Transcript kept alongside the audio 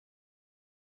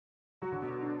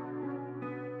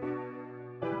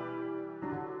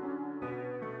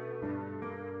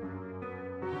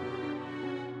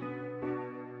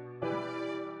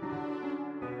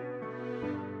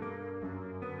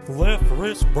Left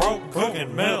wrist broke,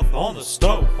 cooking meth on the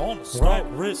stove. Right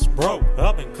wrist broke,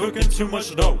 I've been cooking too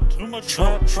much dope.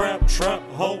 Trap,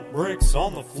 hold bricks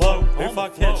on the flow. If I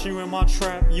catch you in my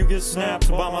trap, you get snapped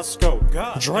by my scope.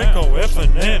 Draco,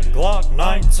 F&N, Glock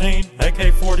 19,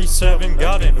 AK-47,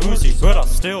 got an Uzi, but I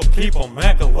still keep a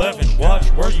Mac 11. Watch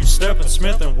where you steppin',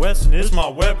 Smith & Wesson is my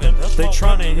weapon. They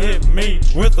tryna hit me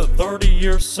with a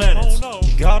 30-year sentence.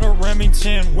 Got a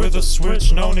Remington with a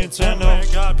Switch, no Nintendo.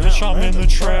 Bitch, I'm in the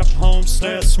trap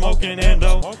homestead, smoking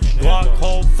endo. Glock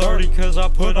hold 30 cause I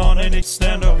put on an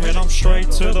extendo. And I'm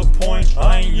straight to the point,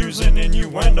 I ain't using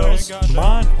innuendos.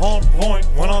 Mine on point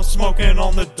when I'm smoking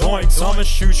on the doinks. I'ma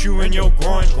shoot you in your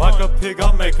groin like a pig,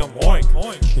 I make 'em oink.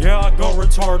 Yeah, I go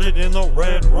retarded in the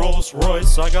red Rolls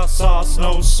Royce. I got sauce,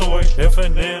 no soy,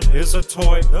 F&N is a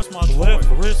toy. Left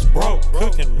wrist broke,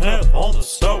 cooking meth on the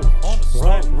stove.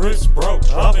 Right wrist broke,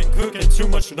 I've been cooking too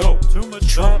much dope.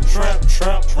 Trap,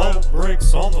 hold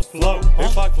bricks on the flow.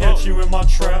 If I catch you in my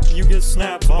trap, you get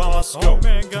snapped by my scope.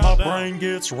 My brain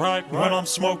gets right when I'm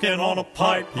smoking on a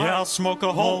pipe. Yeah, I'll smoke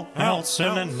a whole ounce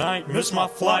in a night, miss my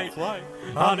flight.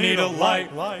 I need a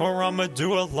light, or I'ma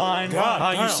do a line.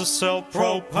 I used to sell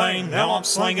propane, now I'm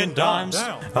slinging dimes.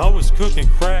 I was cooking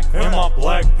crack in my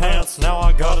black pants, now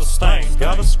I got a stain.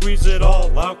 Gotta squeeze it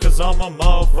all out cause I'm a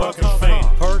motherfucking fiend.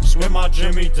 Perks with my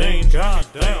Jimmy Dean,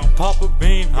 pop a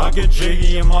bean, I get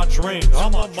jiggy in my dreams.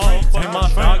 And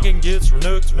my noggin gets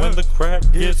nooked when the crap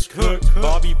gets cooked.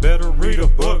 Bobby, better read a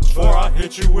book before I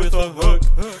hit you with a hook.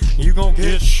 You gon'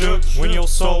 get shook when your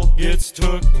soul gets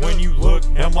took. When you look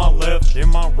at my left, in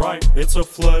my right, it's a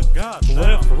flood.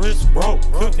 Left wrist broke,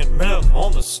 cooking meth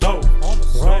on the stove.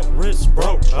 Right wrist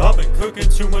broke, I've been cooking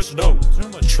too much dope.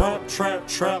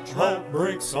 Trap, hold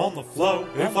bricks on the flow.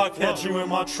 If I catch you in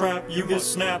my trap, you get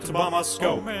snapped by my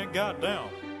scope. Oh man, goddamn.